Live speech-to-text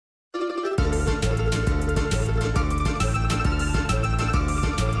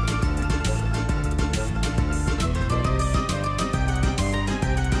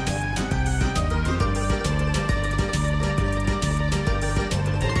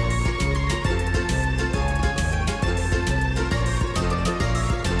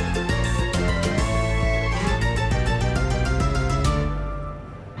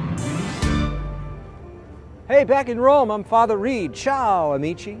Hey, back in Rome, I'm Father Reed. Ciao,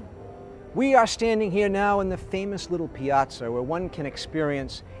 amici. We are standing here now in the famous little piazza where one can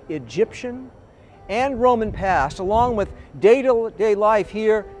experience Egyptian and Roman past, along with day-to-day life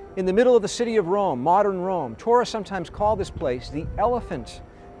here in the middle of the city of Rome, modern Rome. Tourists sometimes call this place the Elephant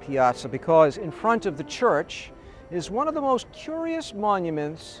Piazza because in front of the church is one of the most curious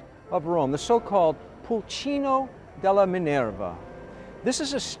monuments of Rome, the so-called Pulcino della Minerva. This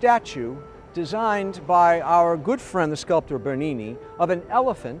is a statue designed by our good friend, the sculptor Bernini, of an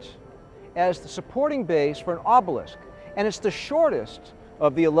elephant as the supporting base for an obelisk. And it's the shortest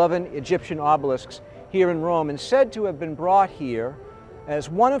of the 11 Egyptian obelisks here in Rome, and said to have been brought here as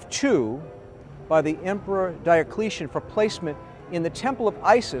one of two by the Emperor Diocletian for placement in the Temple of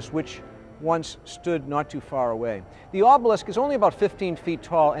Isis, which once stood not too far away. The obelisk is only about 15 feet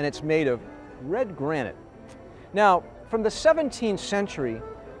tall, and it's made of red granite. Now, from the 17th century,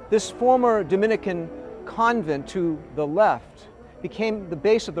 this former Dominican convent to the left became the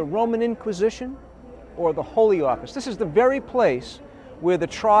base of the Roman Inquisition or the Holy Office. This is the very place where the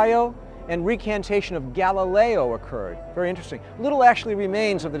trial and recantation of Galileo occurred. Very interesting. Little actually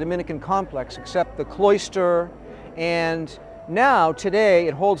remains of the Dominican complex except the cloister, and now, today,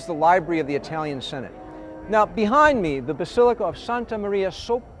 it holds the library of the Italian Senate. Now, behind me, the Basilica of Santa Maria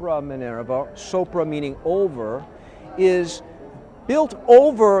sopra Minerva, sopra meaning over, is built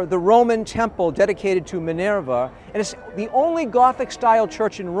over the Roman temple dedicated to Minerva, and it's the only Gothic-style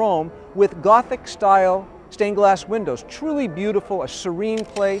church in Rome with Gothic-style stained glass windows. Truly beautiful, a serene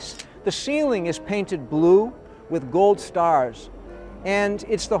place. The ceiling is painted blue with gold stars, and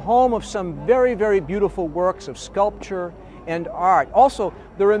it's the home of some very, very beautiful works of sculpture and art. Also,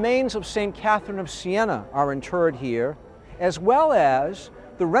 the remains of St. Catherine of Siena are interred here, as well as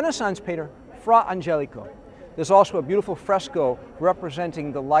the Renaissance painter Fra Angelico. There's also a beautiful fresco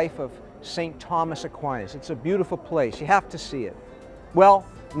representing the life of St. Thomas Aquinas. It's a beautiful place. You have to see it. Well,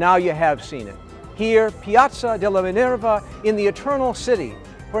 now you have seen it. Here, Piazza della Minerva in the Eternal City.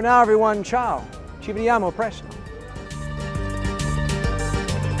 For now, everyone, ciao. Ci vediamo presto.